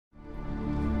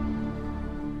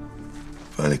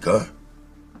Find a car?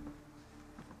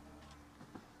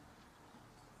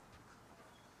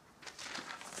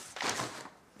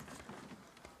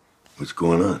 What's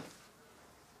going on?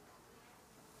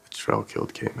 Trell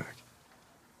killed K-Mac.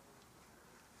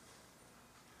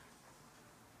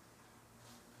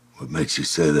 What makes you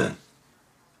say that?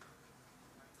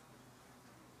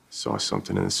 Saw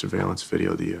something in the surveillance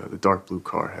video. The dark blue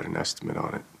car had an estimate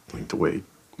on it, like the way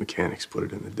mechanics put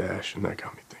it in the dash, and that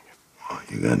got me thinking. Oh,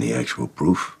 you got any actual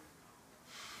proof?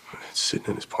 It's sitting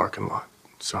in his parking lot.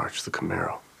 Sarge, the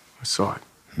Camaro. I saw it.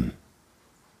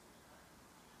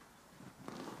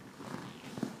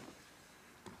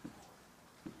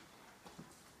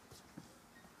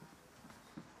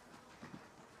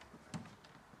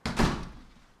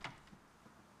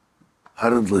 How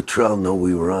did Luttrell know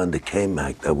we were on to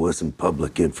K-Mac? That wasn't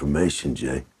public information,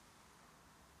 Jay.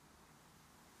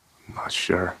 I'm not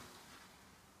sure.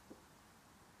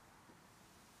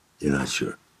 You're not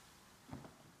sure?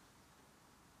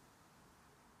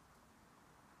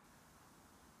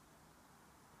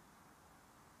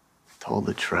 I told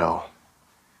Luttrell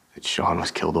that Sean was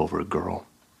killed over a girl,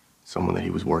 someone that he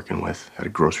was working with at a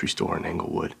grocery store in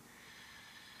Englewood.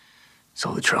 So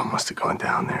Luttrell must have gone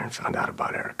down there and found out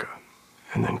about Erica,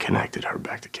 and then connected her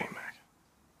back to K-Mac.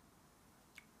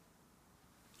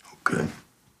 Okay.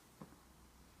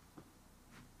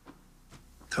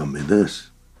 Tell me this.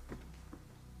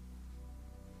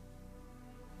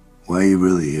 Why are you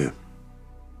really here?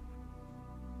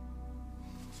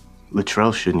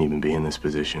 Luttrell shouldn't even be in this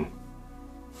position.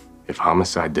 If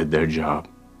homicide did their job,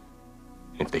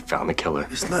 if they found the killer.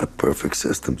 It's not a perfect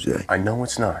system, Jay. I know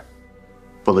it's not.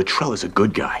 But Luttrell is a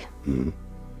good guy.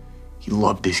 He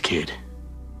loved his kid.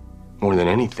 More than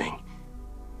anything.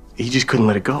 He just couldn't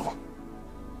let it go.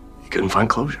 He couldn't find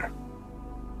closure.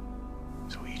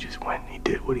 So he just went and he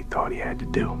did what he thought he had to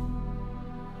do.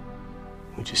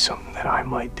 Which is something that I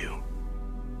might do.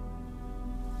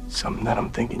 Something that I'm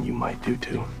thinking you might do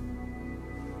too.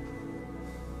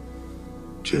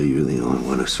 Jay, you're the only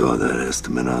one who saw that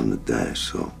estimate on the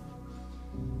dash, so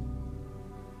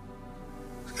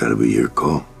it's gotta be your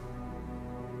call.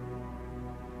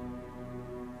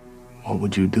 What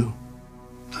would you do?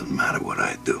 Doesn't matter what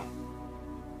I do.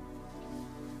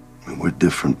 I mean, we're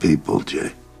different people,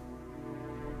 Jay.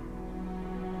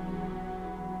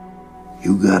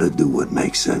 You gotta do what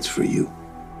makes sense for you.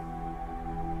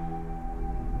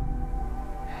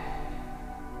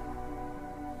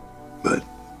 But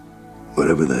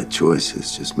whatever that choice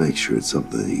is, just make sure it's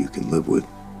something that you can live with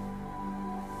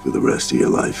for the rest of your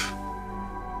life.